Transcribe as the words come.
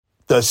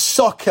The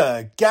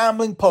Soccer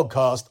Gambling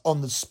Podcast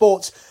on the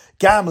Sports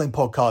Gambling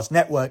Podcast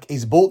Network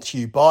is brought to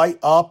you by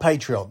our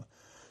Patreon.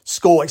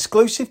 Score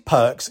exclusive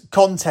perks,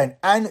 content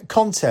and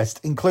contests,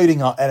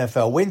 including our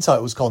NFL Win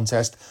Titles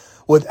contest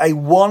with a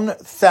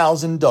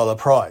 $1,000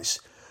 prize.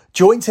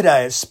 Join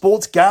today at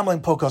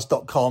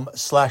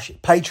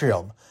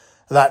sportsgamblingpodcast.com/Patreon.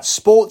 That's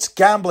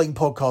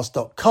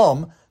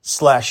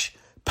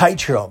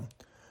sportsgamblingpodcast.com/Patreon.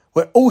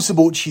 We're also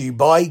brought to you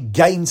by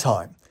Game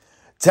Time.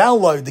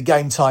 Download the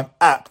Game Time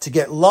app to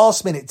get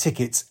last-minute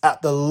tickets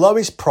at the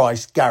lowest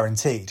price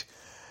guaranteed.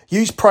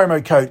 Use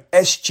promo code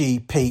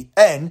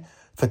SGPN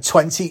for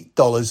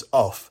 $20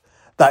 off.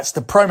 That's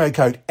the promo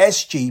code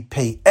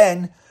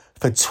SGPN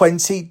for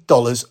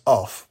 $20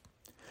 off.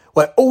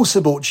 We're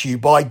also brought to you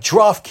by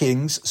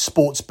DraftKings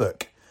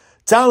Sportsbook.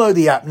 Download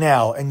the app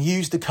now and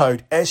use the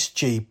code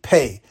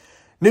SGP.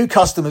 New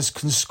customers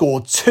can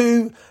score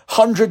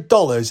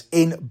 $200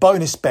 in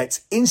bonus bets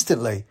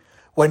instantly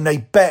when they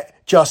bet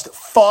just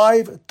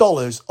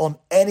 $5 on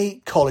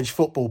any college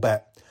football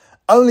bet.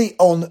 Only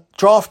on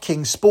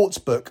DraftKings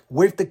Sportsbook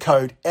with the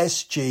code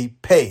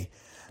SGP.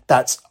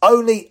 That's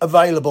only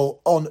available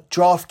on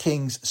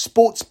DraftKings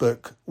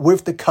Sportsbook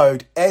with the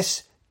code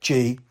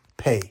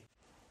SGP.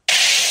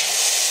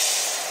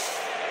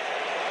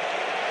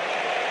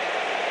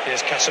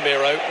 Here's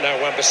Casemiro, now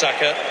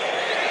Wan-Bissaka.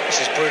 This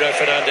is Bruno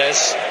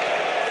Fernandes.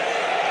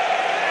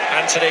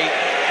 Anthony,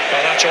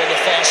 Garnacho on the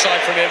far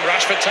side from him.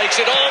 Rashford takes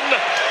it on.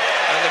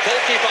 And the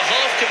goalkeeper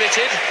half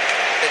committed.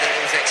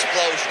 It was an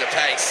explosion of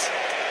pace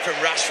from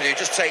Rashford, who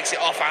just takes it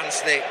off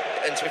Anthony.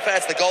 And to be fair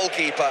to the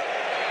goalkeeper,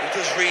 he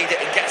does read it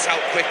and gets out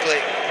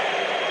quickly.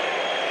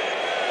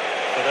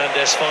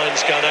 Fernandes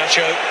finds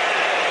Garnacho.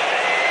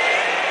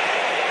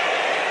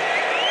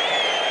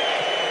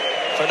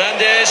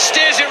 Fernandes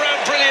steers it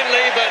around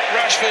brilliantly, but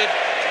Rashford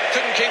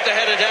couldn't keep the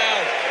header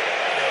down.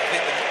 I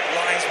think the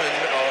linesman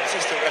or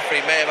assistant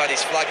referee may have had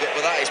his flag up,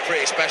 but that is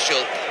pretty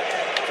special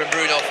from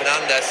Bruno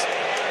Fernandes.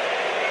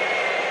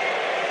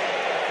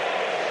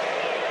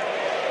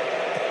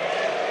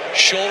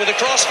 Shaw with a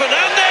cross,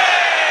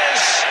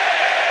 Fernandes!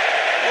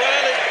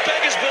 Well, it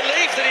beggars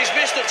belief that he's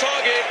missed the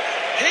target.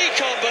 He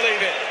can't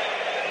believe it.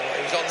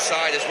 He was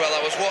onside as well.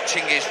 I was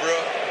watching his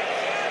run.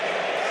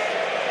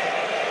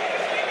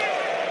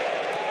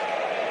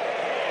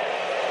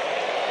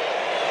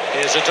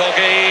 Here's a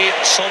doggy.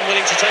 Son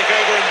willing to take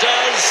over and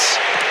does.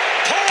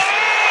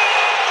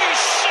 Oh,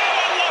 he's so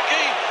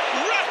unlucky.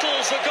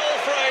 Rattles the goal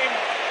frame.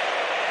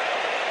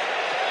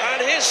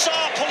 And here's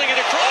Sarr pulling it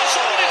across.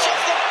 Oh, and it's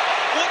off the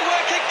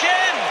woodwork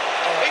again.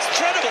 It's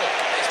incredible.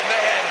 It's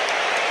mayhem.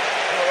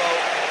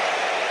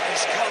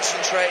 He's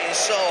concentrating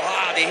so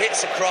hard. He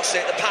hits across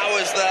it. The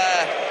power's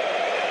there.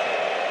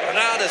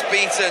 Granada's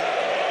beaten.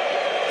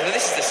 And then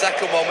this is the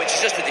second one, which is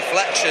just a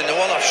deflection. The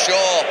one off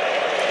Shaw.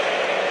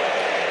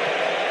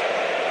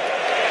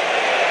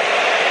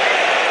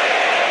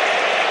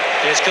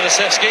 Here's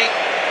Kulusevski.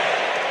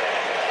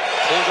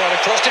 Pulled right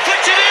across,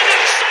 deflected in,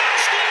 and Sarr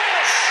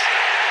scores!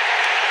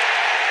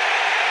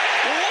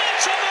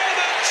 What a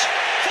moment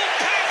for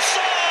Pep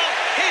Sarr!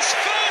 His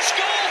first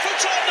goal for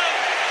Tottenham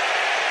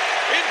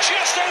in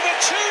just over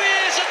 2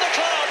 years at the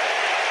club.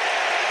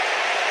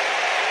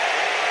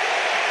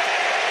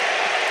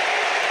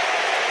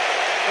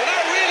 And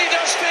that really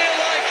does feel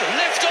like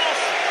lift-off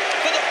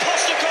for the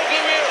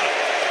Postecoglou era.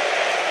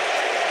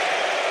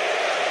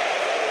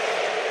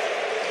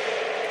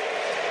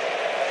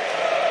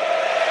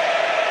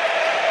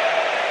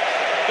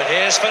 But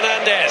here's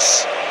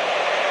Fernandes.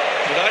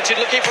 United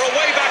looking for a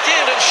way back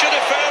in and should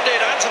have found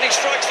it. Anthony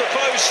strikes the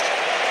post.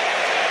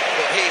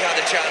 But he had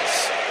a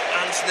chance.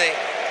 Anthony,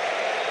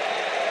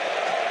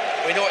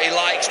 we know what he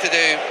likes to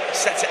do.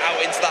 Set it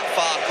out into that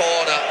far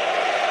corner.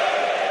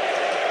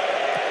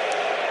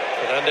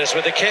 Fernandes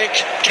with the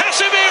kick.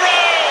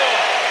 Casemiro!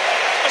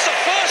 That's the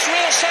first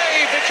real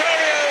save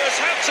Vicario has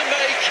had to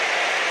make.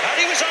 And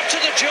he was up to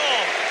the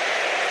job.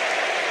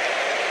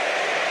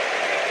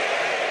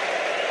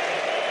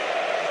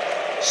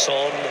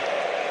 Son,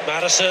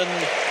 Maddison,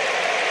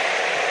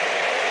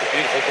 the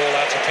beautiful ball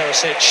out to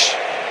Perisic.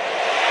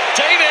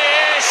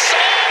 Davis!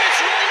 Oh,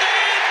 it's rolled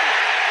in!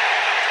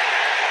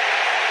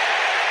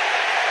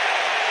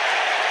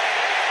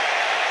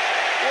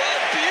 Well,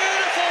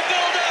 beautiful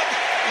build-up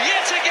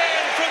yet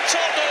again from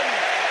Tottenham.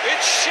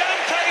 It's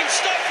champagne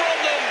stuff from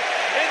them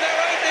in their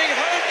opening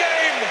home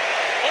game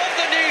of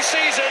the new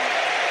season.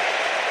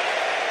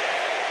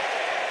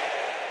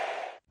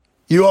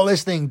 You are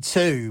listening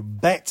to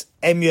Bet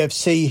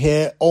MUFC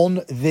here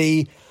on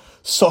the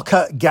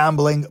Soccer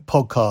Gambling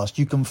Podcast.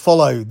 You can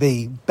follow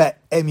the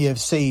Bet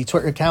MUFC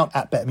Twitter account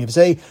at Bet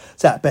MUFC.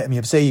 It's at Bet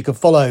MUFC. You can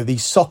follow the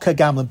Soccer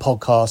Gambling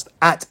Podcast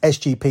at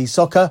SGP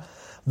Soccer.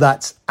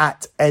 That's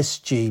at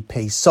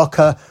SGP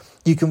Soccer.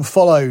 You can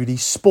follow the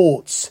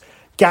Sports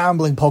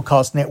Gambling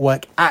Podcast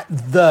Network at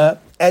the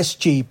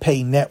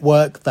SGP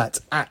Network.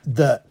 That's at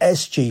the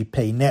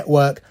SGP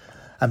Network.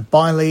 And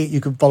finally,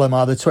 you can follow my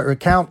other Twitter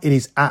account. It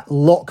is at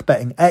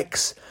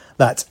LockBettingX.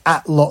 That's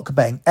at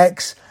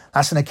LockBettingX.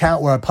 That's an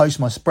account where I post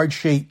my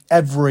spreadsheet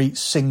every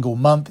single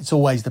month. It's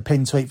always the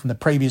pinned tweet from the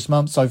previous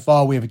month. So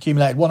far, we have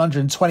accumulated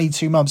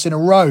 122 months in a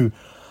row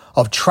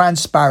of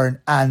transparent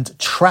and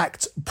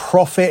tracked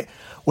profit.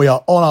 We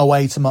are on our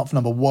way to month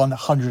number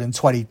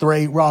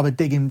 123. Rather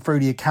digging through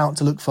the account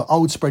to look for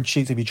old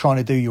spreadsheets if you're trying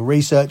to do your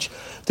research,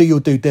 do your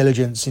due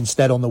diligence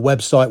instead on the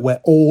website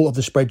where all of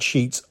the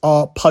spreadsheets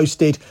are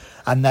posted,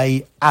 and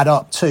they add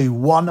up to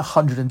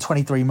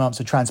 123 months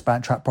of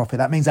transparent track profit.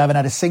 That means I haven't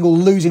had a single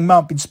losing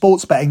month in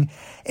sports betting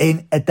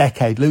in a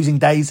decade. Losing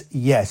days,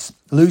 yes.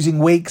 Losing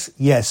weeks,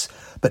 yes.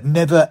 But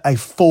never a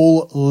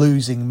full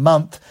losing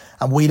month.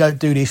 And we don't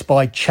do this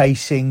by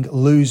chasing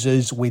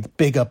losers with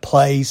bigger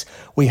plays.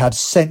 We have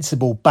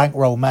sensible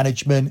bankroll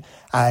management,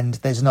 and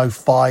there's no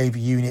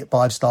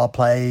 5-star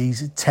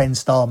plays,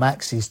 10-star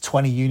maxes,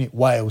 20-unit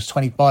whales,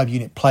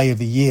 25-unit play of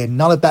the year.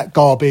 None of that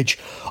garbage.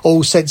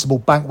 All sensible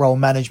bankroll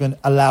management,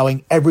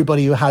 allowing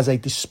everybody who has a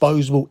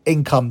disposable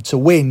income to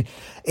win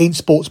in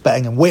sports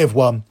betting. And we have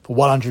won for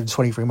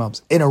 123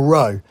 months in a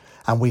row.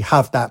 And we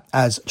have that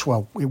as,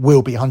 well, it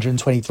will be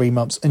 123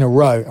 months in a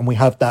row. And we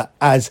have that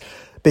as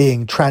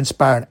being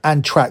transparent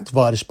and tracked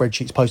via the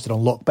spreadsheets posted on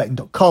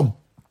lockbetting.com.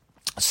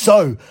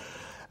 So,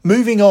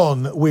 moving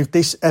on with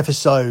this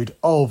episode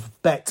of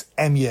Bet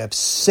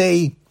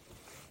MUFC.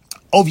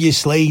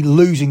 Obviously,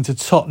 losing to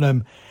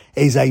Tottenham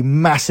is a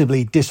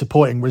massively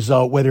disappointing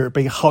result, whether it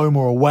be home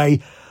or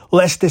away.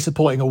 Less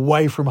disappointing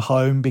away from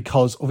home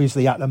because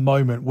obviously at the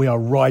moment we are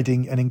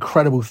riding an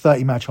incredible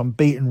 30-match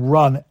unbeaten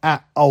run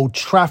at Old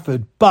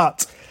Trafford.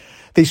 But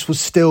this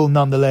was still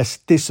nonetheless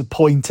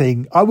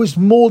disappointing. I was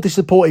more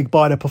disappointed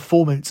by the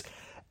performance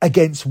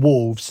against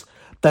Wolves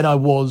than I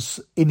was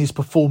in his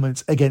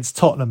performance against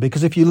Tottenham.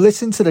 Because if you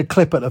listen to the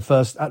clip at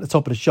the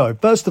top of the show,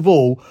 first of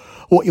all,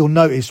 what you'll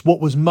notice, what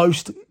was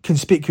most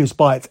conspicuous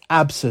by its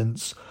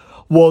absence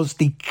was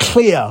the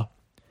clear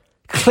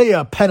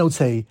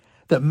penalty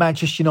that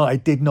Manchester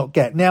United did not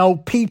get. Now,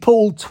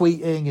 people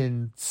tweeting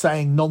and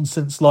saying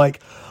nonsense like,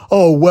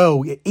 oh,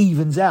 well, it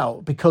evens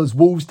out because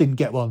Wolves didn't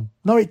get one.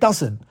 No, it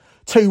doesn't.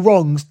 Two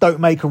wrongs don't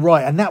make a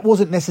right. And that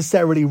wasn't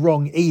necessarily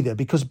wrong either,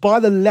 because by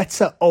the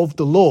letter of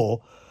the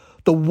law,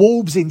 the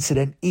Wolves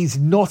incident is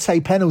not a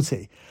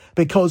penalty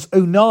because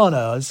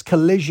Onana's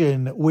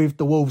collision with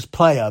the Wolves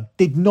player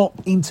did not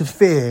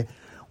interfere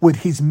with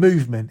his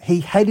movement. He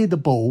headed the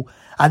ball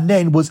and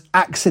then was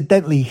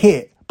accidentally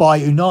hit by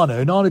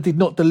Onana. Onana did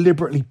not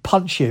deliberately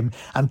punch him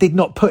and did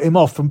not put him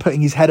off from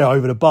putting his header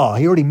over the bar.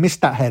 He already missed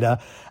that header,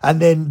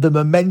 and then the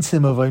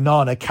momentum of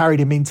Onana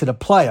carried him into the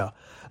player.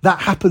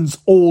 That happens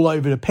all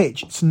over the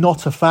pitch. It's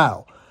not a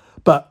foul.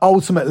 But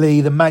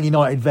ultimately, the Man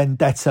United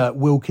vendetta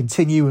will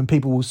continue, and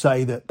people will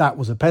say that that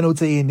was a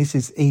penalty and this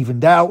is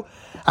evened out.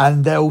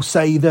 And they'll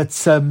say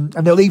that, and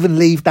they'll even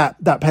leave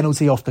that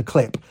penalty off the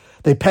clip.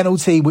 The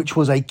penalty, which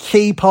was a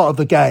key part of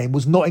the game,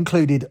 was not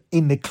included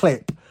in the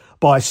clip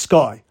by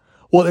Sky.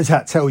 What does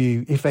that tell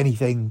you? If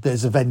anything,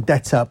 there's a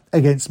vendetta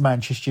against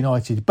Manchester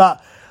United.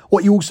 But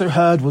what you also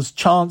heard was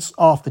chance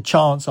after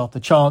chance after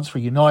chance for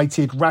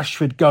United.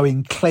 Rashford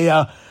going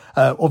clear,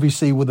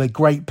 obviously with a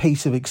great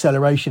piece of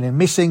acceleration and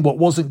missing. What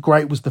wasn't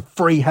great was the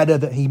free header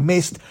that he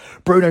missed.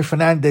 Bruno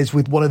Fernandes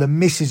with one of the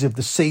misses of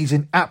the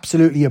season.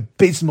 Absolutely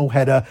abysmal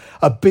header,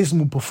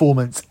 abysmal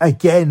performance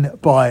again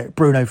by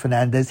Bruno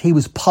Fernandes. He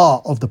was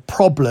part of the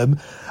problem,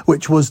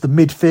 which was the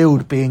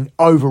midfield being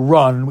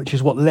overrun, which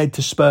is what led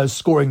to Spurs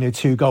scoring their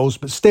 2 goals.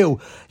 But still,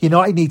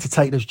 United need to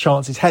take those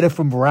chances. Header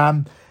from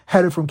Varane,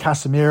 header from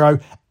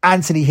Casemiro.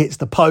 Anthony hits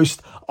the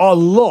post. Our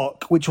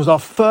lock, which was our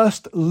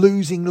first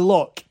losing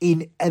lock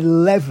in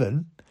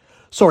 12,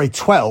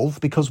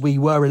 because we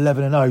were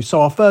 11-0.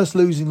 So our first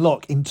losing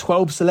lock in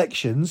 12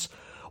 selections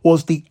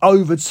was the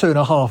over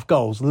 2.5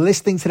 goals.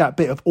 Listening to that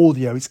bit of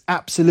audio, it's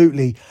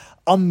absolutely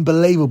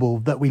unbelievable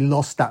that we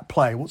lost that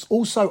play. What's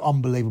also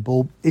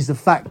unbelievable is the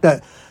fact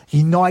that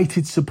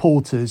United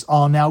supporters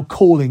are now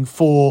calling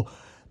for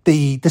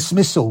the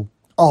dismissal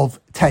of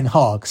Ten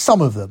Hag.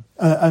 Some of them,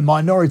 a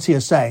minority, are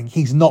saying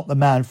he's not the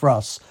man for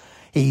us.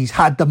 He's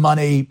had the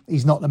money,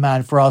 he's not the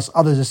man for us.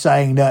 Others are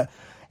saying that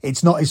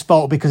it's not his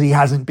fault because he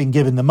hasn't been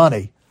given the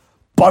money.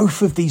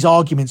 Both of these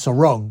arguments are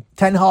wrong.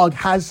 Ten Hag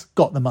has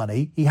got the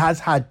money. He has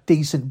had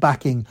decent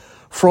backing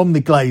from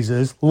the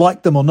Glazers,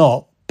 like them or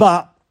not,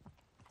 but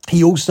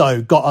he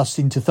also got us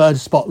into 3rd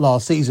spot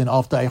last season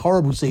after a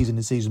horrible season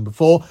the season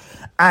before,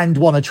 and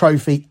won a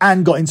trophy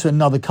and got into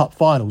another cup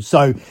final.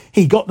 So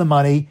he got the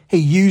money, he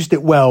used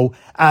it well,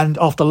 and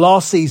after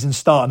last season's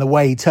start and the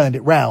way he turned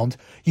it round,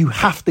 you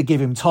have to give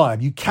him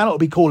time. You cannot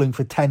be calling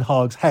for Ten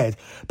Hag's head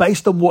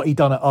based on what he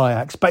done at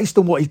Ajax, based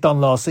on what he's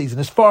done last season.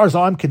 As far as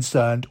I'm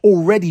concerned,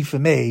 already for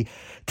me,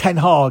 Ten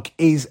Hag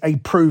is a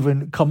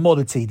proven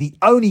commodity. The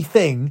only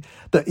thing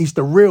that is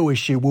the real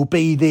issue will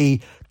be the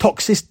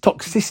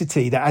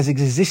toxicity that has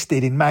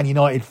existed in Man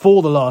United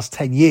for the last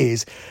 10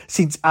 years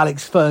since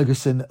Alex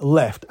Ferguson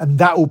left. And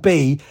that will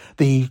be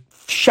the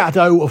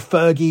shadow of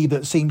Fergie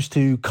that seems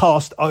to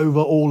cast over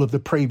all of the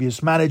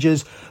previous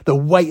managers, the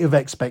weight of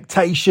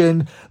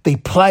expectation, the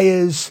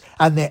players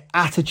and their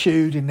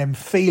attitude and them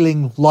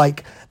feeling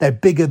like they're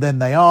bigger than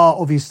they are.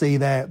 Obviously,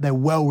 they're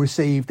well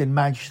received in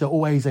Manchester,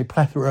 always a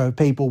plethora of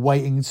people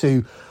waiting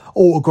to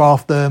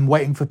autograph them,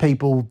 waiting for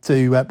people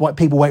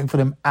waiting for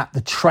them at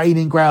the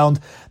training ground.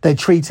 They're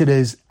treated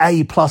as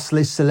A+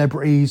 list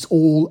celebrities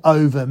all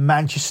over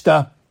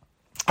Manchester.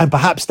 And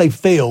perhaps they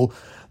feel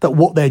that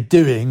what they're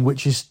doing,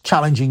 which is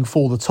challenging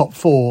for the top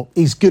four,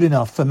 is good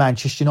enough for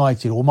Manchester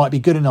United, or might be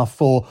good enough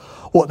for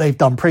what they've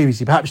done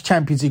previously. Perhaps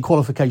Champions League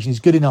qualification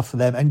is good enough for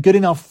them and good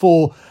enough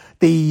for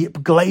the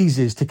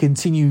Glazers to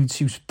continue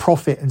to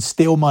profit and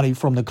steal money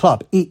from the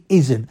club. It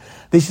isn't.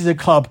 This is a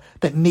club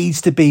that needs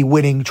to be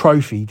winning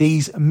trophy.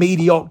 These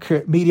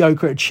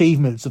mediocre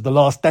achievements of the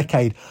last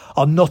decade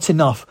are not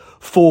enough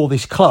for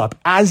this club,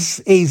 as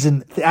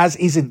isn't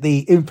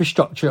the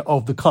infrastructure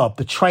of the club,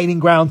 the training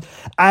ground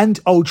and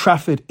Old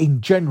Trafford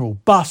in general.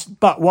 But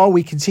while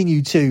we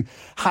continue to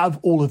have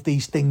all of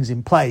these things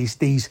in place,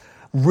 these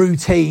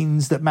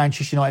routines that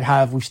Manchester United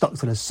have, we've stuck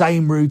to the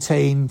same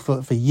routine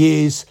for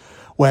years,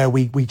 where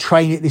we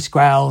train at this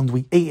ground,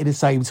 we eat at the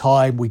same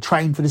time, we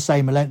train for the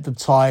same length of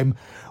time,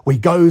 we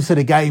go to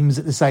the games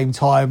at the same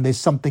time. There's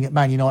something at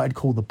Man United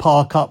called the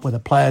Park Up, where the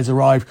players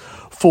arrive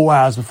 4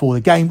 hours before the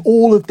game.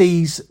 All of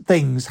these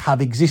things have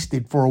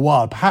existed for a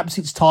while. Perhaps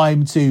it's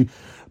time to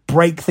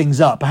break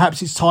things up.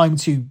 Perhaps it's time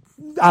to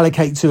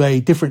allocate to a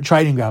different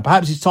training ground.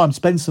 Perhaps it's time to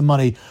spend some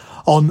money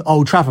on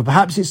Old Trafford.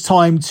 Perhaps it's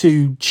time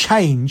to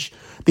change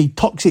the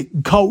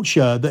toxic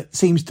culture that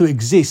seems to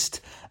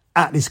exist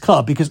at this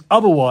club, because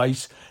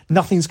otherwise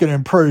nothing's going to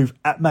improve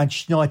at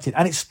Manchester United.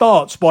 And it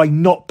starts by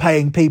not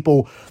paying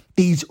people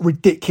these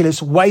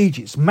ridiculous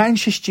wages.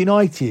 Manchester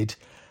United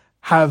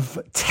have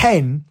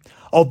 10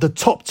 of the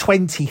top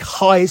 20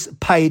 highest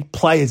paid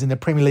players in the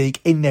Premier League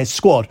in their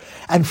squad,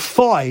 and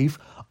 5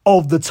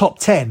 of the top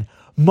 10.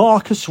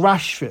 Marcus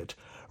Rashford,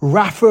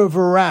 Rafa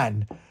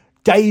Varane,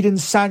 Jadon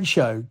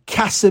Sancho,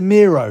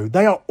 Casemiro,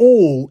 they are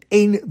all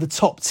in the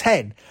top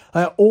 10.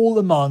 They are all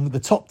among the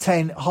top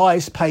 10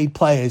 highest paid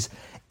players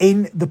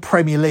in the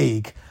Premier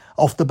League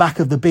off the back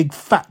of the big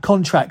fat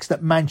contracts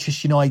that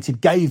Manchester United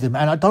gave them.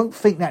 And I don't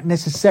think that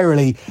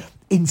necessarily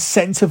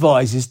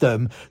incentivises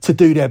them to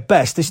do their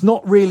best. It's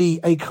not really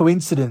a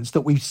coincidence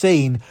that we've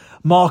seen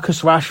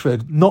Marcus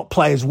Rashford not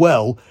play as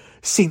well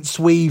since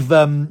we've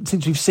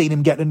seen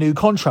him get a new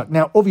contract.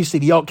 Now, obviously,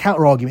 the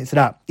counter argument to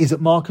that is that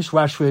Marcus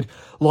Rashford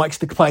likes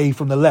to play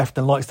from the left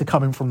and likes to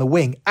come in from the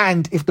wing.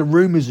 And if the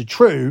rumours are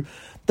true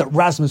that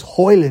Rasmus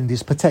Højlund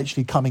is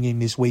potentially coming in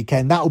this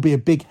weekend, that will be a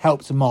big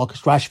help to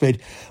Marcus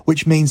Rashford,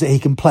 which means that he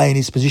can play in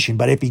his position.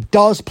 But if he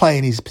does play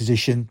in his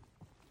position,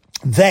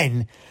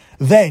 then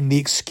the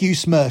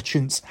excuse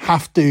merchants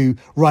have to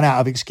run out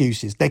of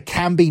excuses. There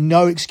can be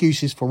no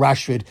excuses for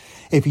Rashford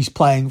if he's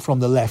playing from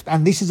the left.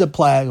 And this is a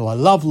player who I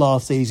loved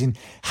last season,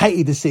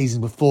 hated the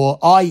season before.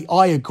 I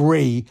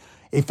agree.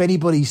 If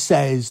anybody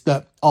says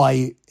that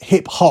I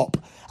hip hop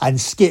and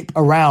skip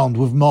around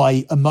with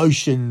my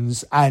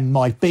emotions and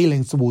my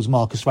feelings towards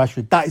Marcus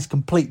Rashford, that is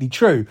completely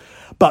true.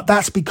 But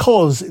that's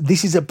because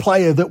this is a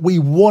player that we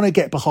want to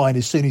get behind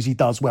as soon as he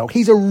does well.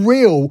 He's a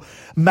real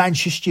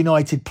Manchester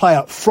United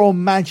player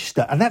from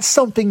Manchester. And that's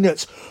something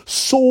that's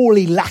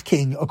sorely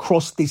lacking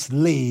across this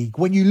league.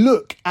 When you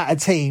look at a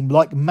team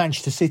like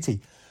Manchester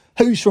City,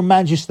 who's from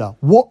Manchester?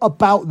 What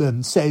about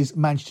them says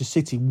Manchester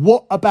City?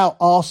 What about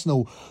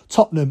Arsenal,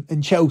 Tottenham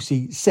and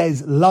Chelsea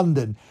says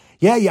London?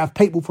 Yeah, you have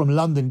people from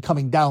London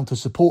coming down to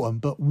support them,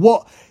 but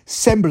what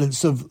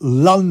semblance of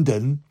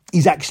London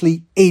is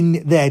actually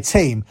in their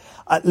team?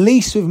 At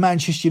least with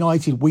Manchester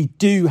United, we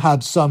do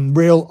have some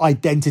real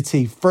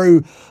identity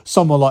through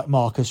someone like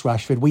Marcus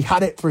Rashford. We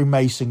had it through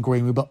Mason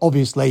Greenwood, but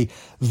obviously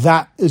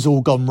that has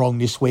all gone wrong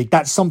this week.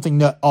 That's something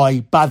that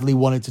I badly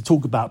wanted to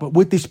talk about. But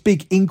with this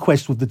big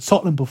inquest with the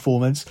Tottenham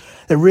performance,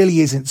 there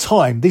really isn't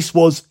time. This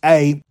was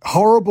a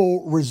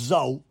horrible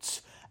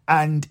result,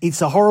 and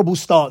it's a horrible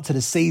start to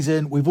the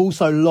season. We've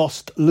also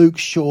lost Luke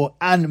Shaw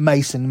and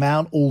Mason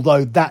Mount,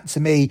 although that to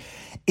me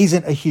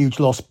isn't a huge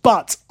loss.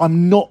 But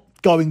I'm not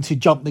going to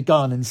jump the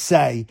gun and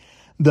say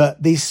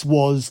that this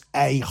was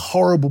a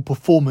horrible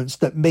performance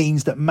that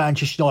means that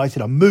Manchester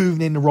United are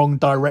moving in the wrong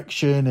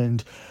direction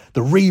and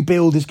the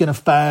rebuild is going to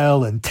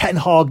fail and Ten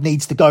Hag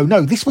needs to go.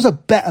 No, this was a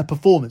better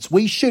performance.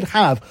 We should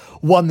have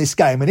won this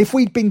game. And if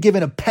we'd been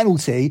given a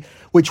penalty,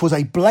 which was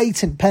a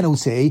blatant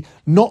penalty,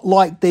 not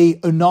like the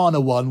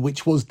Onana one,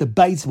 which was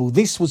debatable,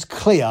 this was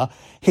clear.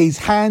 His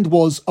hand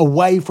was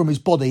away from his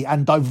body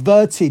and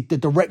diverted the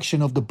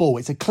direction of the ball.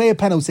 It's a clear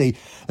penalty,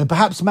 and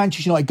perhaps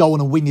Manchester United go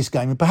on and win this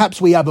game, and perhaps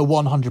we have a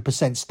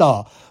 100%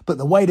 start. But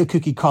the way the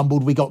cookie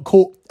crumbled, we got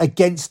caught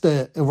against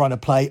the run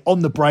of play on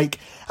the break,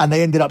 and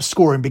they ended up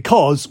scoring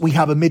because we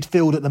have a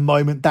midfield at the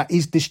moment that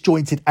is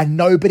disjointed and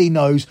nobody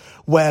knows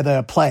where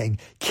they're playing.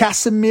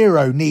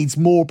 Casemiro needs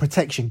more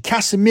protection.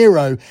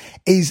 Casemiro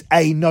is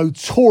a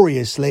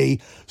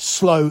notoriously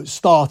slow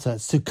starter.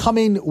 To come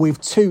in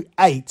with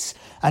 2-8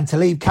 and to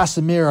leave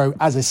Casemiro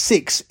as a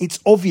 6, it's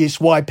obvious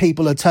why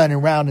people are turning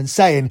around and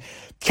saying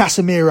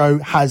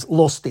Casemiro has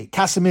lost it.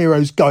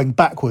 Casemiro's going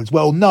backwards.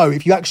 Well, no,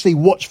 if you actually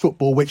watch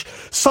football, which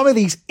some of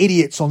these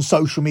idiots on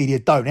social media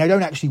don't. They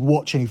don't actually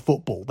watch any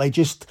football. They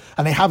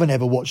haven't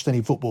ever watched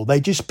any football. They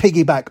just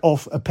piggyback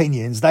off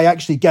opinions. They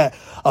actually get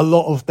a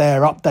lot of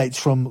their updates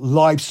from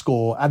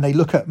LiveScore, and they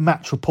look at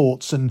match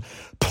reports and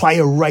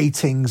player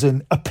ratings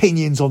and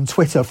opinions on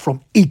Twitter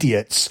from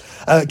idiots.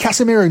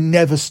 Casemiro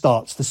never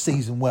starts the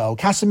season well.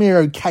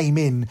 Casemiro came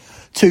in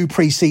to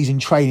pre-season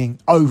training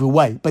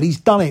overweight, but he's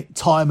done it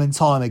time and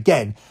time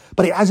again.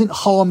 But it hasn't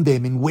harmed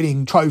him in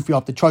winning trophy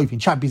after trophy,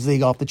 Champions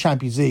League after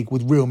Champions League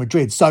with Real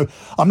Madrid. So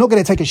I'm not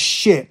going to take a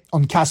shit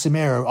on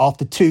Casemiro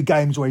after 2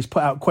 games where he's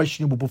put out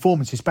questionable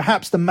performances.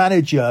 Perhaps the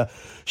manager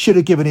should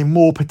have given him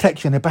more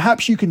protection. And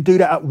perhaps you can do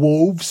that at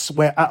Wolves,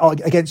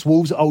 against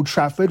Wolves at Old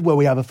Trafford, where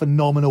we have a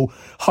phenomenal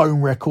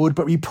home record.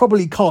 But we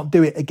probably can't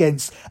do it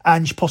against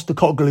Ange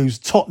Postecoglou's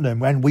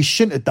Tottenham, and we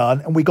shouldn't have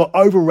done. And we got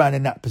overran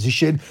in that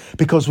position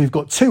because we've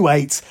got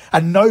 2-8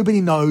 and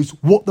nobody knows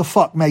what the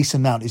fuck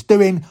Mason Mount is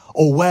doing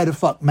or where the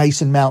fuck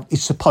Mason Mount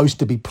is supposed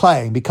to be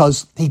playing,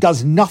 because he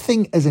does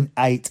nothing as an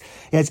 8.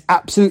 He has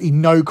absolutely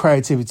no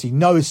creativity,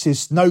 no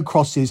assists, no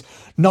crosses,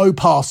 no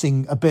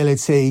passing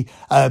ability,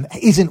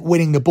 isn't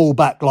winning the ball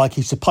back like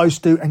he's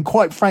supposed to. And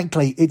quite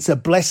frankly, it's a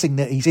blessing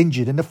that he's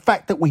injured. And the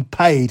fact that we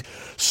paid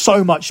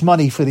so much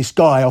money for this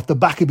guy off the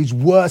back of his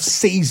worst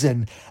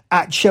season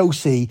at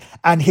Chelsea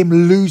and him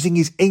losing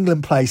his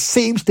England place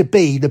seems to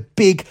be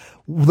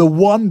the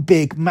one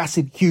big,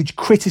 massive, huge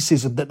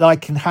criticism that I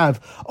can have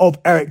of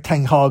Erik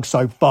ten Hag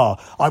so far.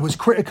 I was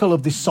critical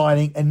of this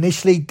signing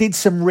initially, did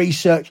some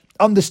research,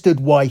 understood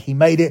why he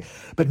made it,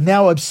 but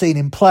now I've seen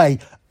him play.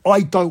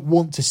 I don't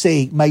want to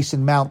see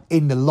Mason Mount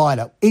in the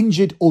lineup.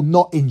 Injured or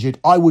not injured,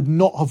 I would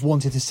not have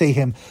wanted to see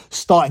him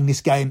starting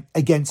this game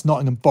against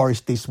Nottingham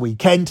Forest this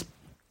weekend.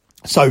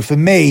 So for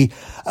me,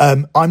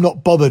 I'm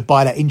not bothered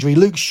by that injury.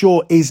 Luke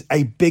Shaw is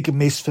a big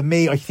miss for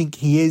me. I think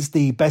he is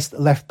the best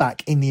left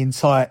back in the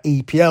entire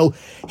EPL.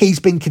 He's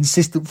been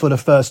consistent for the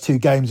first 2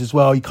 games as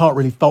well. You can't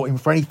really fault him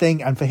for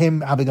anything. And for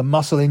him having a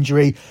muscle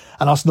injury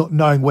and us not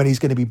knowing when he's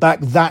going to be back,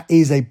 that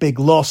is a big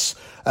loss.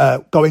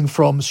 Going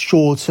from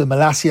Shaw to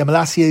Malacia.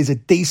 Malacia is a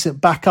decent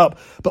backup,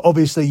 but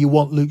obviously you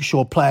want Luke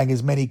Shaw playing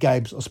as many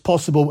games as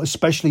possible,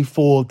 especially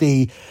for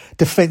the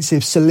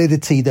defensive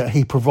solidity that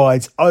he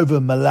provides over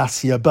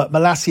Malacia. But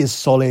Malacia is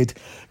solid.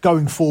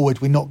 Going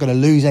forward, we're not going to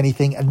lose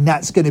anything, and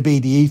that's going to be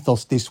the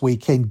ethos this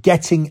weekend,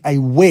 getting a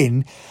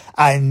win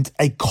and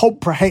a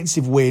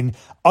comprehensive win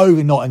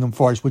over Nottingham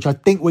Forest, which I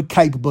think we're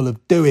capable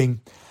of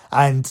doing.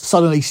 And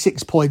suddenly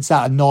 6 points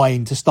out of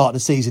 9 to start the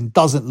season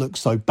doesn't look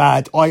so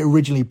bad. I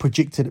originally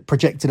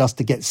projected us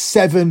to get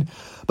 7.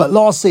 But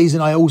last season,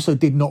 I also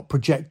did not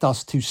project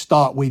us to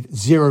start with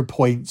 0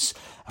 points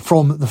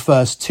from the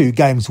first 2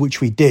 games, which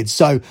we did.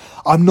 So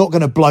I'm not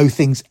going to blow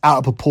things out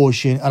of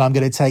proportion, and I'm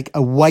going to take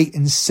a wait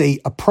and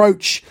see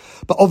approach.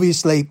 But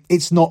obviously,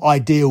 it's not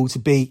ideal to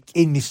be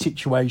in this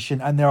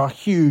situation, and there are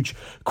huge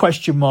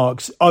question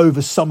marks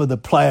over some of the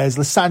players.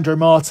 Lisandro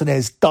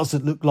Martinez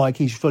doesn't look like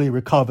he's fully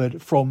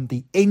recovered from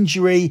the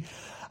injury.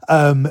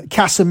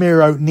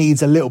 Casemiro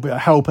needs a little bit of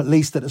help, at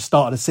least at the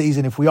start of the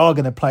season. If we are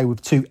going to play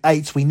with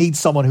 2-8s, we need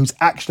someone who's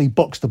actually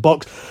box to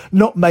box,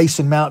 not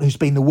Mason Mount, who's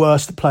been the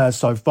worst player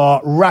so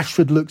far.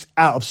 Rashford looks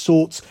out of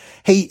sorts.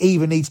 He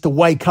either needs to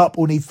wake up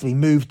or needs to be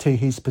moved to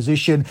his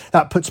position.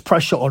 That puts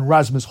pressure on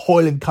Rasmus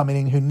Højlund coming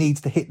in, who needs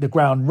to hit the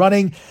ground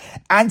running.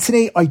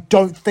 Anthony, I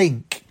don't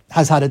think,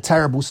 has had a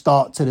terrible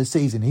start to the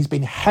season. He's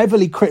been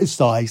heavily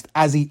criticised,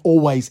 as he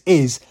always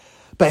is,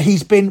 but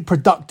he's been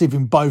productive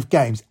in both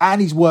games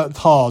and he's worked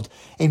hard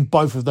in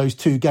both of those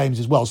 2 games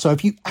as well. So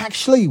if you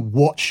actually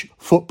watch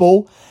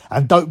football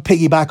and don't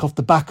piggyback off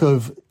the back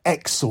of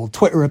X or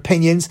Twitter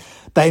opinions,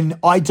 then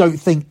I don't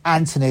think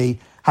Anthony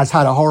has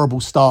had a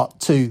horrible start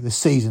to the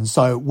season.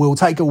 So we'll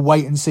take a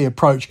wait and see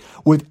approach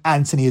with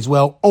Anthony as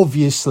well.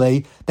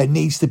 Obviously, there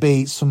needs to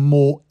be some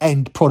more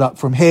end product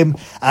from him.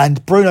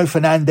 And Bruno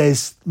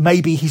Fernandes,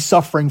 maybe he's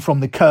suffering from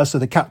the curse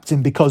of the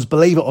captain, because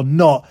believe it or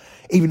not,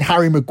 even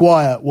Harry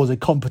Maguire was a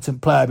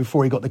competent player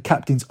before he got the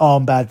captain's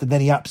armband, and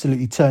then he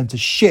absolutely turned to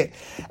shit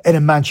in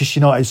a Manchester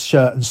United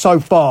shirt. And so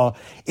far,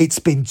 it's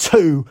been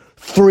 2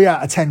 3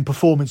 out of 10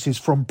 performances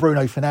from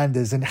Bruno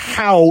Fernandes. And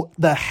how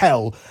the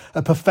hell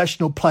a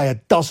professional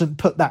player doesn't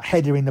put that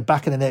header in the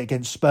back of the net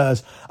against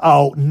Spurs,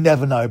 I'll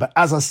never know. But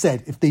as I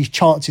said, if these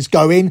chances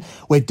go in,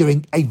 we're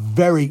doing a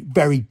very,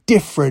 very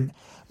different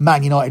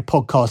Man United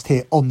podcast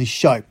here on this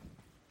show.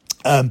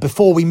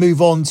 Before we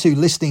move on to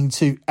listening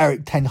to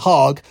Erik ten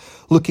Hag,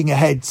 looking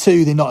ahead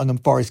to the Nottingham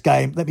Forest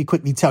game, let me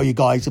quickly tell you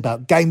guys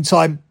about Game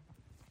Time.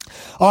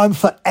 I'm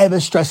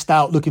forever stressed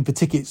out looking for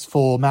tickets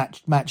for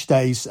match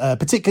days,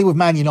 particularly with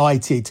Man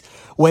United.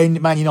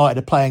 When Man United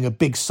are playing a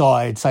big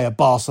side, say a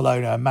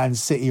Barcelona, a Man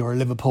City or a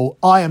Liverpool,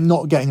 I am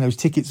not getting those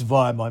tickets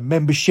via my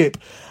membership,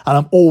 and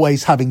I'm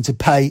always having to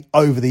pay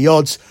over the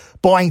odds.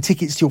 buying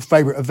tickets to your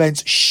favourite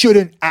events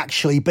shouldn't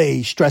actually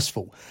be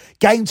stressful.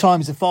 Game Time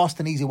is a fast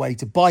and easy way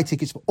to buy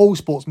tickets for all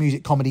sports,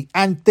 music, comedy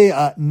and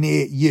theatre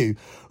near you.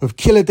 With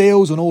killer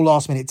deals on all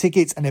last-minute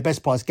tickets and their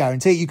best price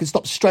guarantee, you can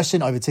stop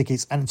stressing over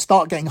tickets and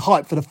start getting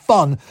hyped for the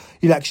fun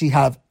you'll actually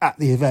have at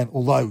the event,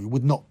 although it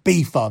would not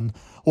be fun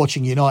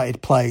watching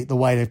United play the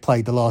way they've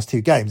played the last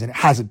two games, and it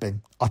hasn't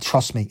been.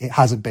 Trust me, it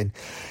hasn't been.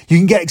 You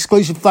can get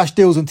exclusive flash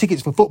deals on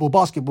tickets for football,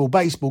 basketball,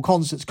 baseball,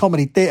 concerts,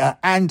 comedy, theatre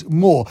and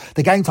more.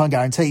 The Game Time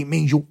guarantee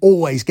means you'll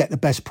always get the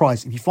best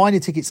price. If you find your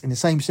tickets in the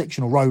same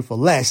section or row for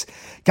less,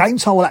 Game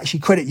Time will actually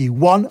credit you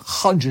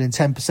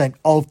 110%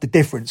 of the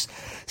difference.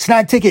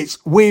 Snag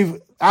tickets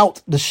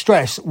without the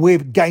stress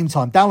with Game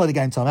Time. Download the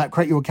Game Time app,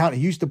 create your account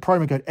and use the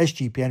promo code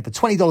SGPN for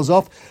 $20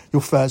 off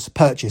your first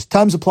purchase.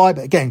 Terms apply,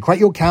 but again, create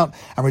your account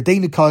and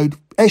redeem the code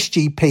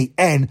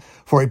SGPN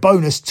for a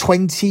bonus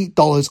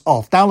 $20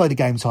 off. Download the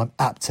Game Time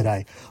app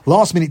today.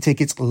 Last minute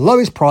tickets,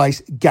 lowest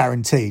price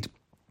guaranteed.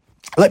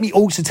 Let me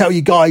also tell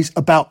you guys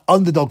about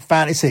Underdog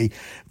Fantasy.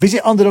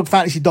 Visit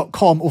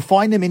underdogfantasy.com or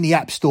find them in the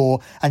App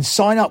Store and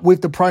sign up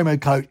with the promo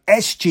code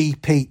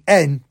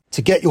SGPN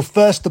to get your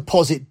first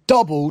deposit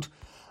doubled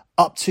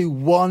up to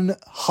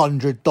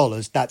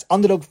 $100. That's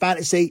Underdog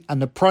Fantasy and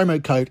the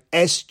promo code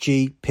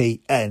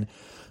SGPN.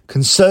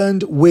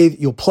 Concerned with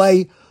your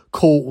play?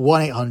 Call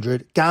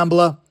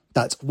 1-800-GAMBLER.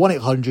 That's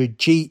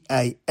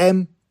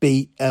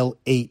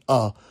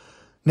 1-800-GAMBLER.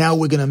 Now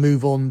we're going to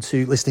move on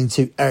to listening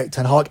to Erik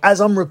ten Hag.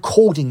 As I'm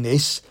recording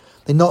this,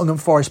 the Nottingham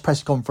Forest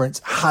press conference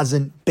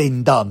hasn't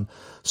been done.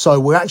 So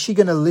we're actually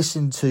going to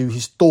listen to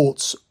his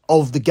thoughts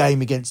of the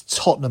game against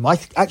Tottenham. I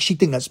actually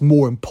think that's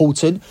more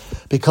important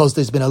because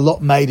there's been a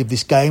lot made of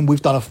this game.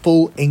 We've done a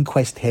full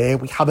inquest here.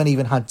 We haven't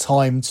even had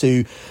time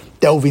to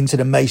delve into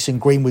the Mason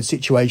Greenwood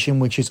situation,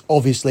 which is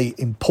obviously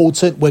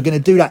important. We're going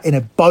to do that in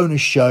a bonus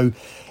show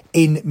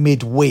in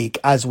midweek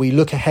as we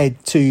look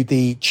ahead to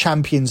the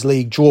Champions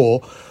League draw.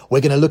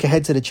 We're going to look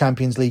ahead to the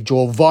Champions League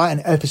draw via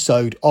an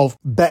episode of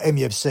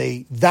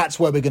BetMUFC. That's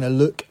where we're going to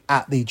look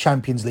at the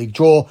Champions League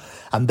draw,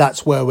 and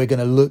that's where we're going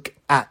to look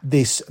at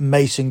this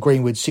Mason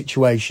Greenwood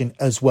situation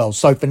as well.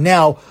 So for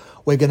now,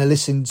 we're going to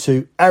listen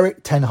to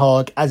Erik ten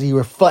Hag as he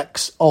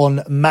reflects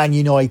on Man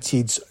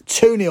United's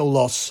 2-0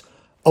 loss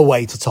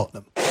away to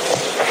Tottenham.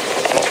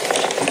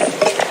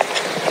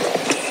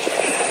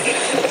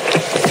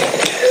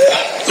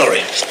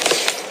 Laurie.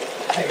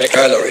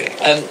 Hi, Laurie.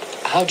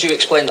 How do you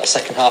explain that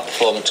second half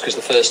performance? Because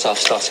the first half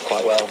started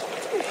quite well.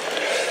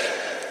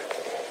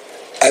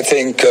 I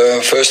think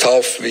first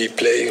half we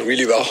play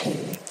really well,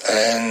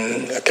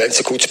 and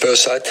against a good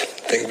Spurs side, I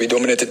think we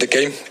dominated the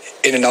game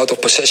in and out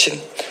of possession.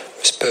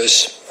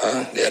 Spurs,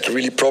 they had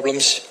really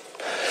problems,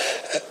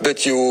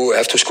 but you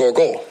have to score a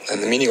goal,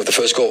 and the meaning of the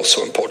first goal is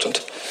so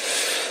important.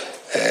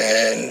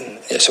 And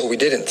yeah, so we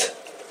didn't.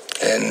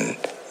 And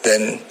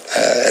then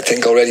I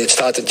think already it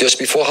started just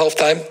before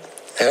halftime.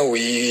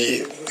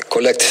 We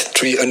collect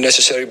 3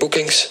 unnecessary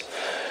bookings.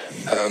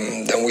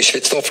 Then we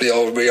switched off. We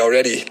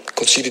already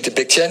conceded a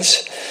big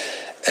chance.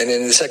 And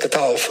in the second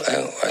half,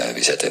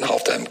 we said in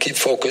halftime, keep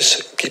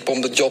focus, keep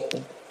on the job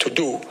to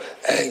do,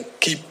 and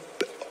keep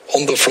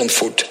on the front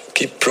foot,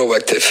 keep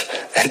proactive.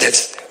 And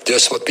that's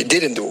just what we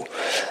didn't do.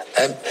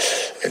 And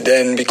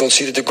then we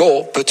conceded a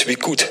goal, but we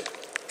could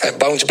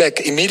bounce back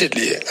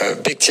immediately. A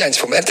big chance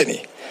from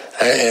Anthony.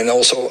 And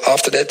also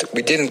after that,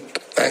 we didn't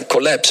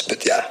collapse,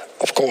 but yeah,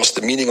 of course,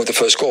 the meaning of the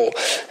first goal,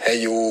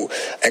 you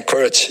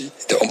encourage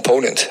the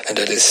opponent, and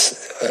that is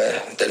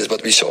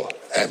what we saw.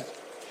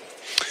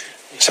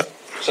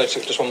 So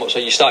just one more. So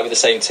you started with the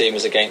same team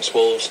as against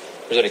Wolves.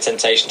 Was there any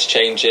temptation to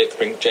change it,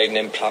 bring Jaden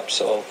in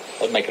perhaps, or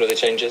make other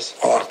changes?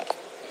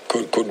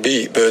 Could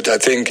be, but I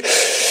think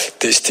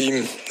this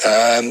team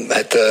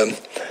had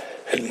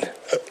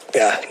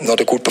not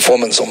a good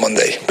performance on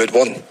Monday, but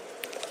won,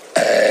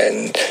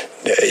 and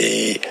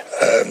they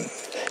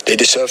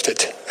deserved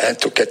it and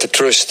to get the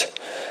trust.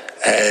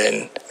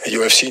 And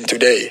you have seen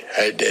today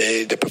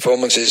the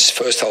performance is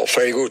first half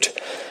very good,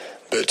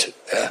 but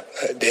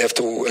they have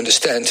to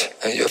understand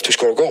and you have to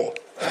score a goal,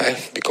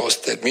 because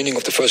the meaning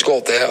of the first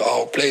goal there,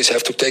 our players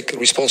have to take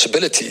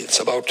responsibility. It's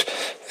about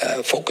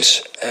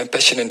focus and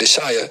passion and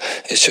desire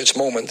in such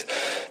moment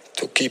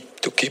to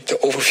keep the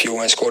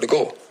overview and score the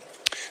goal.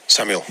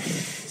 Samuel.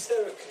 Is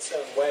there a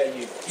concern where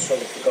you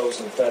struggled for goals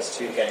in the first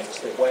 2 games,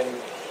 that when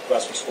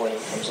Rasmus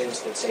Højlund comes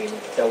into the team,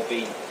 there'll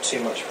be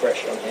too much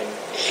pressure on him?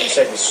 You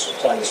said he's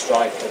playing the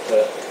striker,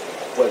 but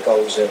where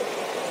goals are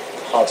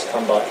hard to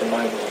come by at the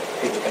moment,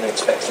 people are going to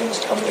expect things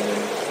to come in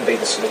and be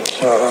the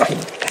solution.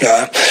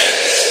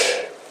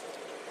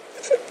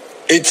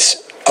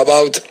 It's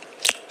about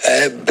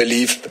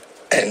belief,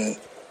 and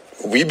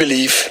we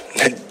believe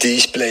that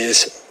these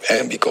players,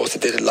 because they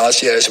did it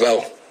last year as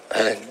well,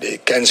 they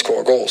can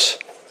score goals.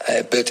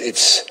 But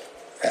it's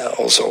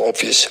also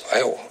obvious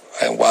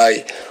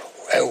why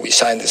we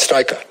signed a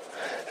striker.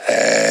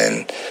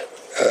 And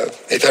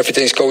if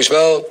everything goes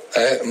well,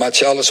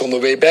 Martial is on the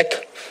way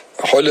back.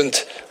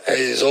 Højlund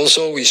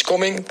he's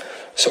coming.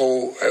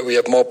 So we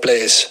have more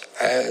players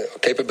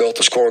capable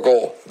to score a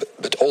goal.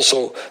 But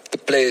also the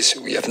players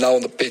we have now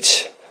on the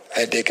pitch,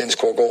 they can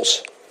score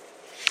goals.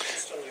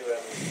 Just on your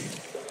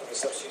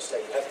substitutes,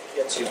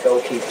 you had 2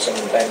 goalkeepers on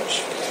the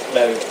bench.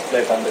 No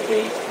Van der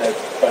Beek, no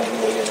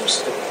Brandon Williams.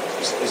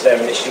 Is there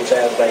an issue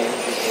there? Are they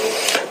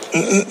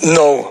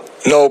injured?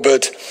 No,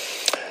 but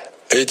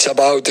it's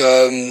about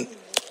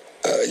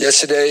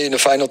yesterday in the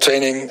final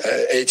training,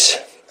 H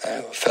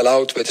fell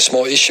out with a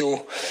small issue.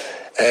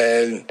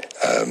 And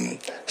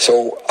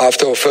so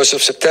after 1st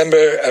of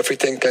September,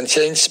 everything can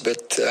change.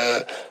 But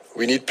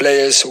we need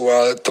players who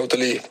are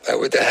totally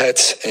with their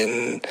heads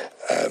in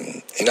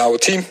our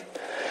team.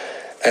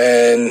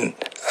 And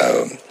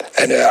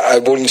I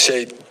wouldn't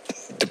say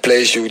the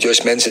players you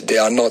just mentioned, they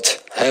are not.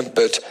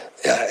 But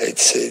yeah,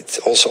 it's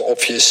also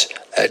obvious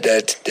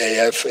that they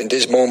have, in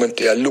this moment,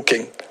 they are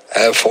looking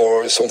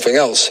for something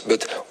else.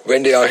 But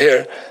when they are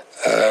here,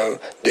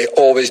 they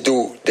always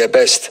do their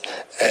best.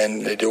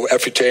 And they do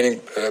every training,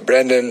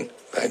 Brandon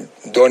and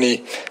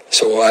Donny.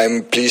 So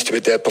I'm pleased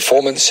with their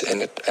performance,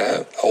 and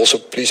also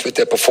pleased with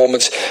their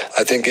performance.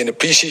 I think in the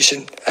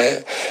pre-season,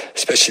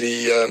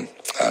 especially,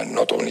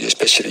 not only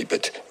especially,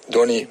 but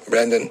Donny,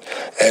 Brandon,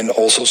 and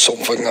also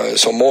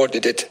some more.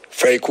 They did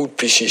very good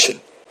pre-season.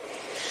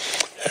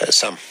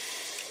 Sam.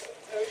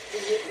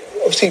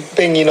 Obviously,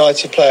 being a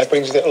United player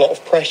brings with it a lot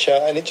of pressure,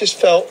 and it just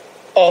felt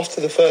after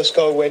the first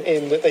goal went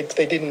in that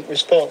they didn't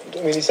respond.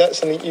 I mean, is that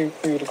something you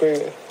would agree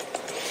with?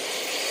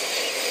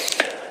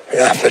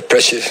 Yeah, that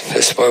pressure,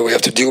 that's what we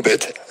have to deal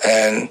with.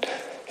 And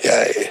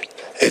yeah,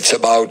 it's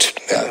about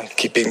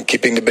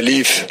keeping the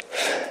belief.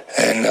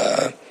 And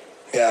I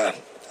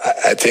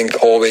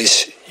think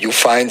always you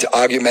find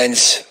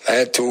arguments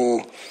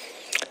to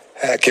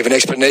give an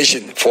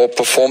explanation for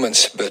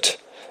performance, but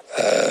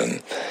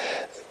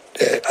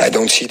I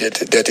don't see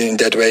that in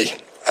that way.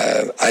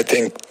 I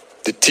think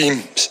the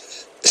team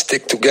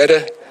stick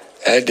together.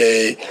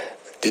 They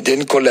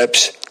didn't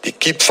collapse. They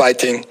keep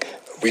fighting.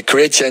 We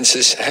create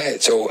chances.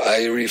 So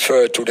I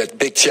refer to that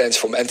big chance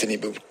from Anthony.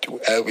 But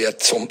we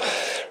had some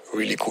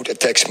really good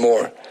attacks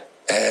more.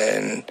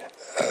 And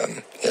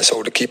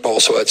so the keeper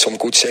also had some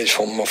good saves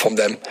from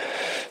them.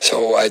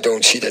 So I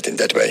don't see that in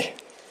that way.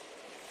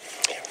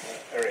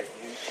 Eric,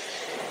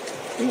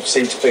 you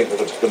seem to think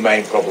that the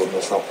main problem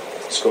was not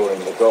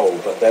scoring the goal,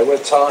 but there were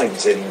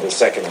times in the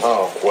second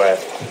half where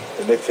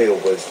the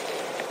midfield was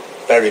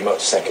very much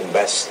second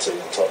best to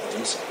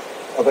Tottenham's.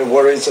 Are there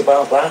worries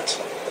about that?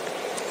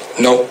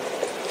 No,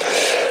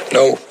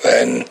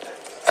 and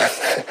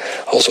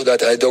also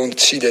that I don't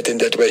see that in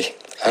that way.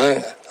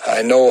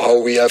 I know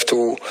how we have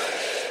to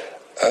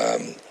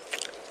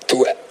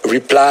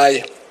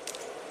reply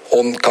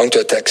on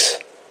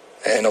counterattacks,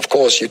 and of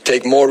course you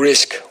take more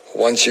risk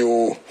once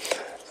you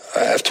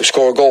have to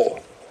score a goal,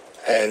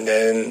 and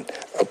then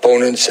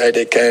opponents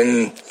they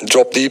can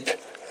drop deep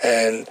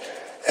and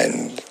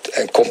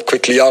come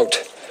quickly out.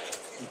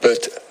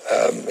 But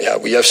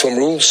we have some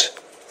rules,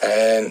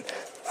 and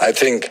I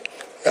think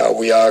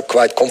we are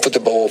quite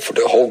comfortable for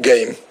the whole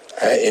game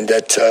in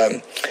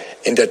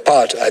that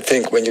part. I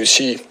think when you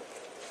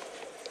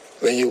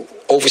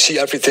oversee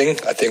everything,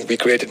 I think we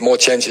created more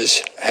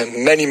chances,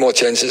 and many more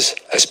chances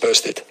as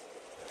Spurs did.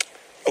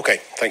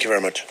 Okay, thank you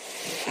very much.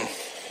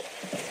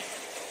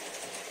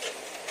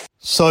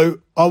 So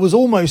I was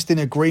almost in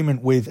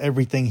agreement with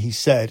everything he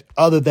said,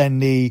 other than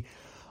the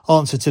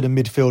answer to the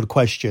midfield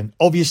question.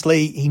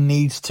 Obviously, he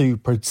needs to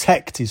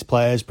protect his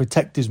players,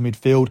 protect his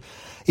midfield.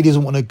 He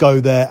doesn't want to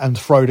go there and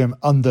throw them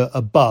under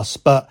a bus,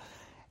 but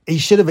he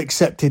should have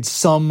accepted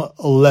some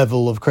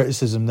level of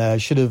criticism there.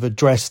 Should have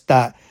addressed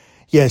that,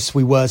 yes,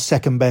 we were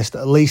second best,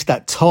 at least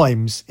at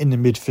times, in the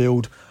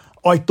midfield.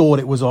 I thought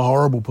it was a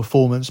horrible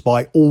performance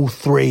by all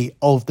three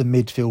of the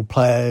midfield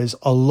players,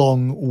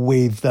 along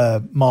with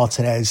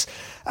Martinez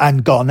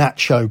and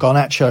Garnacho.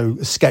 Garnacho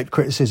escaped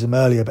criticism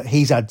earlier, but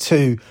he's had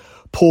two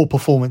poor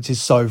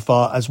performances so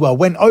far as well.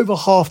 When over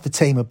half the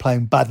team are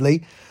playing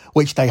badly,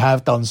 which they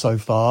have done so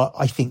far,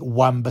 I think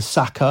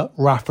Wan-Bissaka,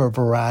 Rafa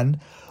Varane,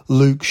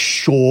 Luke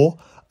Shaw,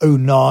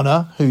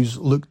 Onana, who's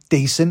looked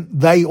decent,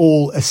 they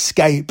all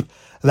escape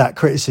that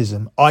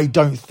criticism. I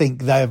don't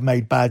think they have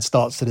made bad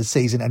starts to the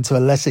season, and to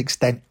a lesser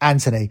extent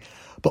Anthony.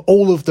 But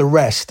all of the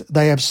rest,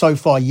 they have so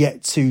far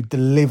yet to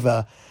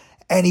deliver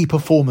any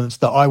performance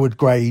that I would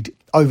grade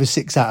over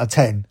 6 out of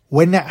 10.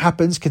 When that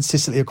happens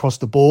consistently across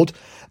the board,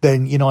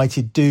 then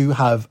United do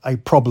have a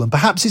problem.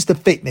 Perhaps it's the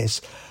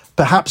fitness.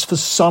 Perhaps for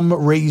some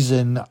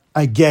reason,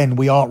 again,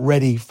 we aren't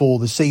ready for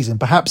the season.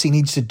 Perhaps he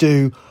needs to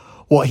do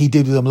what he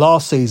did with them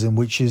last season,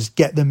 which is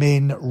get them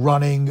in,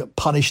 running,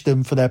 punish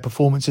them for their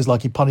performances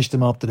like he punished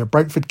them after the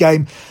Brentford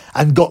game,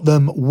 and got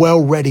them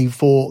well ready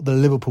for the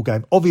Liverpool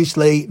game.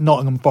 Obviously,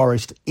 Nottingham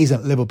Forest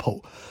isn't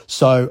Liverpool,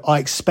 so I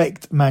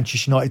expect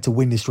Manchester United to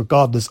win this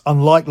regardless,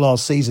 unlike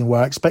last season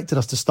where I expected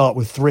us to start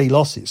with 3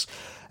 losses.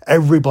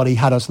 Everybody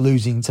had us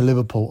losing to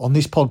Liverpool. On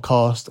this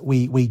podcast,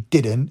 we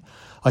didn't.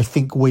 I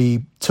think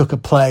we took a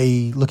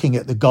play looking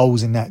at the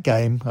goals in that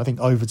game. I think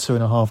over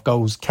 2.5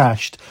 goals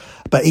cashed.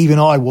 But even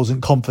I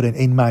wasn't confident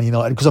in Man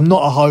United because I'm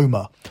not a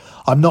homer.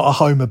 I'm not a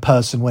homer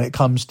person when it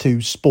comes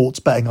to sports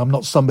betting. I'm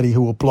not somebody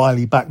who will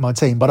blindly back my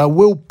team, but I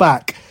will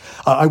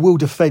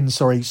defend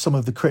some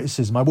of the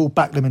criticism. I will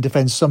back them and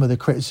defend some of the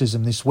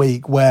criticism this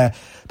week where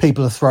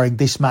people are throwing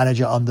this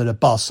manager under the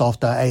bus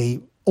after a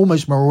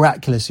almost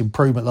miraculous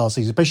improvement last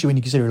season, especially when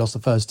you consider he lost the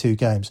first 2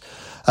 games.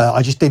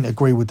 I just didn't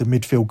agree with the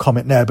midfield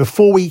comment there.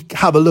 Before we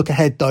have a look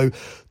ahead, though,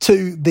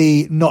 to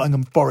the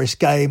Nottingham Forest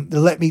game,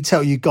 let me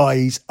tell you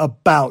guys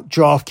about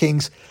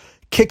DraftKings.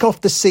 Kick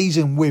off the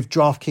season with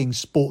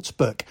DraftKings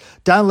Sportsbook.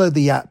 Download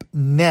the app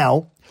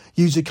now.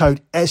 Use the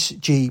code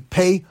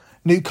SGP.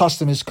 New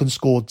customers can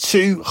score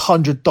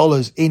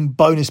 $200 in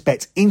bonus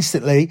bets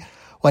instantly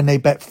when they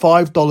bet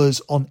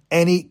 $5 on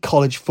any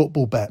college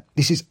football bet.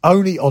 This is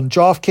only on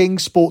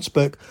DraftKings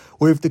Sportsbook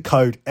with the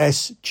code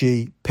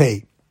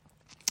SGP.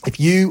 If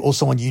you or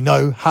someone you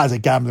know has a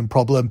gambling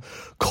problem,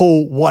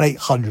 call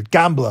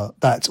 1-800-GAMBLER.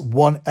 That's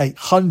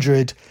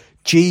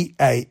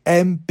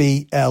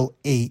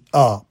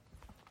 1-800-GAMBLER.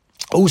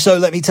 Also,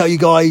 let me tell you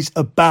guys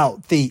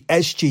about the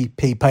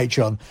SGP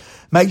Patreon.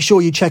 Make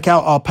sure you check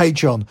out our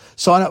Patreon.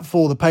 Sign up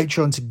for the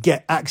Patreon to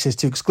get access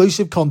to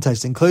exclusive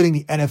contests, including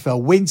the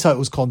NFL Win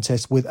Totals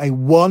contest with a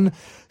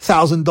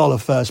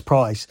 $1,000 first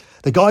prize.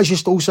 The guys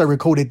just also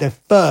recorded their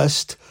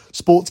first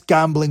sports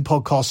gambling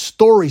podcast,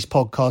 Stories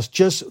podcast,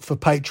 just for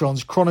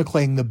patrons,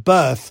 chronicling the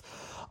birth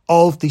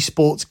of the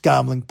Sports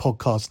Gambling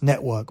Podcast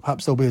Network.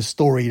 Perhaps there'll be a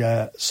story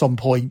there at some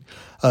point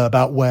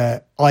about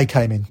where I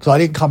came in, because I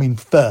didn't come in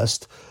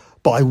first,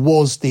 but I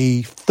was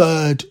the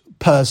third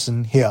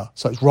person here.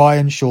 So it's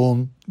Ryan,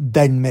 Sean,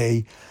 then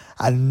me,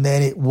 and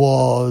then it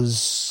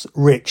was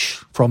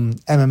Rich from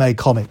MMA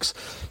Comics.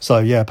 So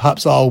yeah,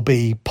 perhaps I'll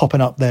be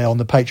popping up there on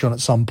the Patreon at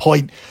some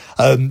point.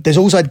 There's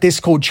also a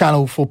Discord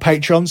channel for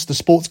patrons. The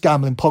Sports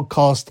Gambling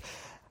Podcast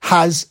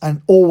has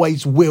and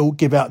always will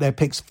give out their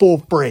picks for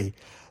free.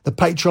 The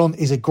Patreon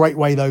is a great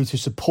way, though, to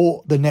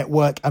support the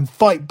network and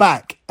fight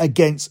back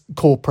against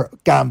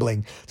corporate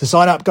gambling. To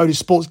sign up, go to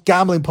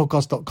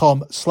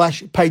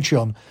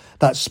sportsgamblingpodcast.com/Patreon.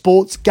 That's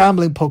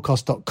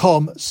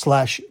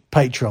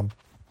sportsgamblingpodcast.com/Patreon.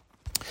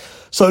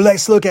 So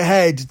let's look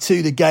ahead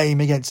to the game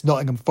against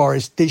Nottingham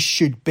Forest. This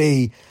should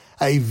be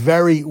a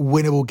very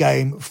winnable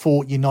game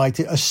for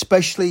United,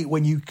 especially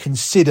when you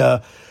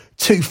consider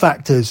 2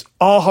 factors: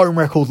 our home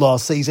record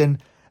last season,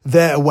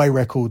 their away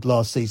record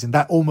last season.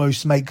 That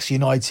almost makes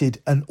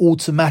United an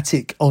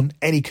automatic on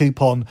any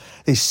coupon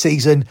this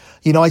season.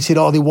 United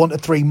are the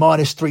 1-3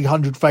 minus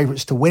 300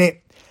 favourites to win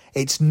it.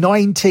 It's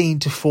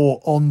 19-4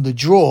 on the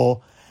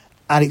draw,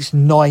 and it's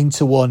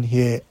 9-1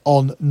 here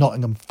on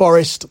Nottingham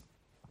Forest.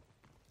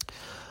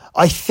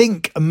 I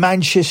think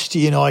Manchester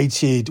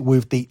United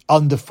with the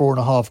under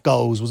 4.5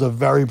 goals was a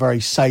very,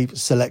 very safe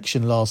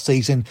selection last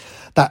season.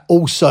 That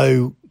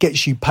also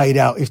gets you paid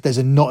out if there's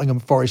a Nottingham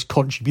Forest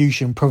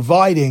contribution,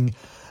 providing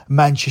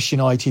Manchester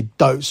United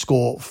don't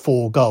score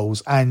 4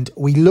 goals. And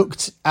we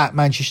looked at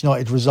Manchester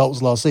United's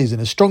results last season.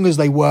 As strong as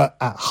they were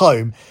at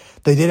home,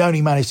 they did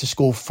only manage to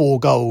score 4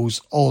 goals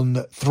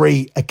on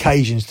 3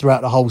 occasions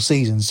throughout the whole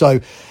season.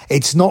 So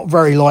it's not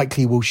very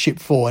likely we'll ship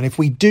 4. And if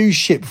we do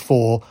ship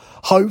 4,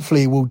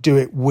 hopefully we'll do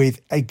it with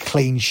a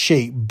clean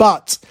sheet.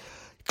 But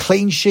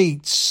clean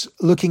sheets,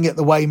 looking at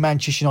the way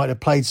Manchester United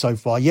played so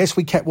far, yes,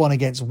 we kept one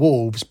against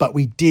Wolves, but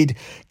we did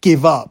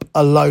give up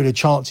a load of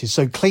chances.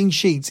 So clean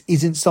sheets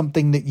isn't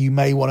something that you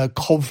may want to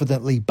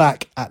confidently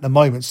back at the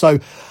moment. So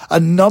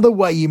another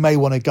way you may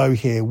want to go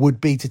here would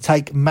be to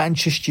take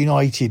Manchester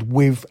United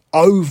with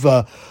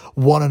over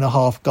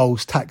 1.5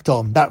 goals tacked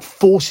on. That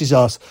forces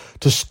us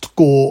to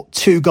score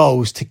 2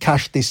 goals to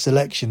cash this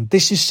selection.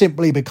 This is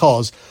simply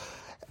because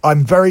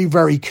I'm very,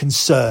 very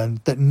concerned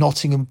that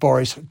Nottingham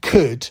Forest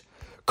could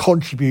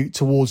contribute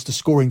towards the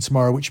scoring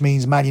tomorrow, which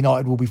means Man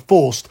United will be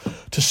forced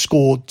to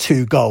score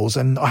 2 goals.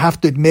 And I have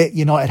to admit,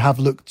 United have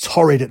looked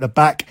torrid at the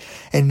back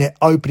in their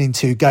opening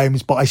 2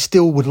 games, but I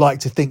still would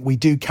like to think we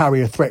do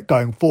carry a threat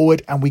going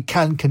forward, and we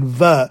can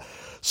convert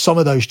some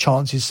of those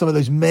chances, some of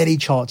those many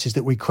chances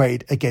that we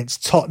created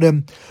against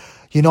Tottenham.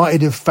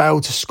 United have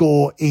failed to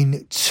score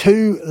in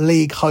 2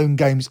 league home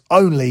games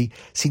only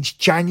since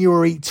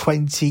January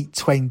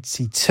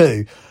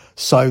 2022.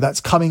 So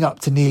that's coming up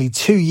to nearly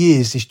 2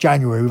 years this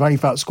January. We've only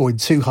failed to score in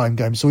 2 home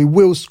games, so we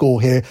will score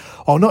here.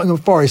 While Nottingham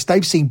Forest,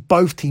 they've seen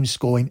both teams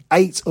score in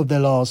 8 of their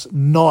last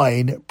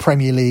 9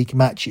 Premier League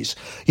matches.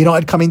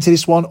 United come into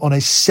this one on a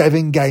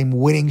 7-game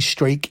winning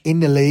streak in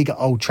the league at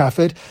Old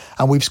Trafford,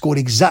 and we've scored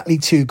exactly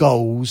 2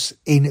 goals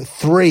in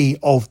 3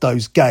 of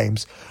those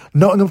games.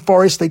 Nottingham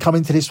Forest, they come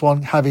into this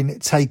one having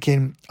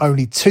taken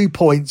only 2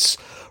 points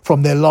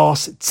from their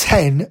last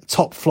 10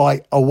 top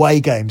flight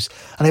away games.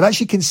 And they've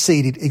actually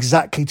conceded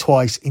exactly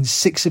twice in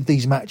 6 of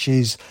these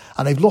matches,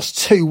 and they've lost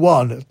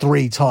 2-1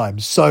 3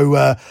 times. So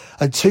a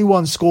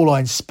 2-1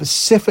 scoreline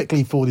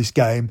specifically for this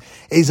game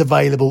is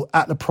available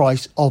at the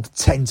price of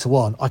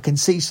 10-1. I can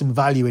see some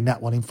value in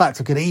that one. In fact,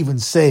 I could even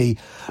see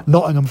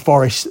Nottingham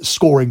Forest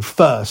scoring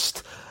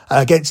first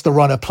against the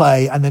run of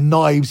play, and the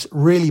knives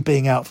really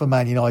being out for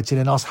Man United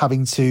and us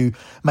having to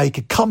make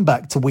a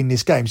comeback to win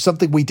this game.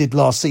 Something we did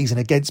last season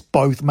against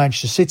both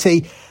Manchester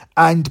City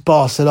and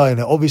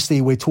Barcelona.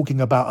 Obviously, we're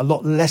talking about a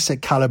lot lesser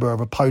calibre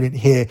of opponent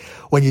here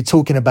when you're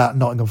talking about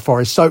Nottingham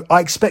Forest. So I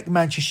expect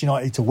Manchester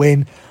United to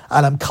win,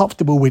 and I'm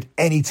comfortable with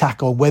any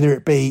tack on, whether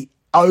it be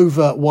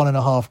over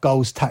 1.5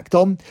 goals tacked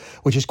on,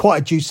 which is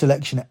quite a juice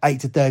selection at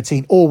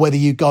 8-13, or whether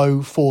you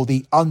go for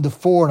the under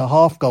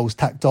 4.5 goals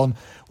tacked on,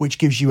 which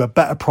gives you a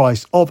better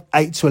price of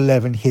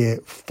 8-11 here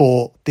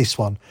for this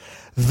one.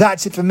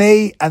 That's it for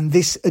me and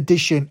this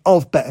edition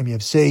of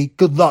BetMUFC.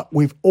 Good luck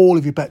with all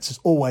of your bets as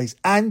always,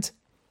 and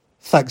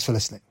thanks for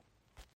listening.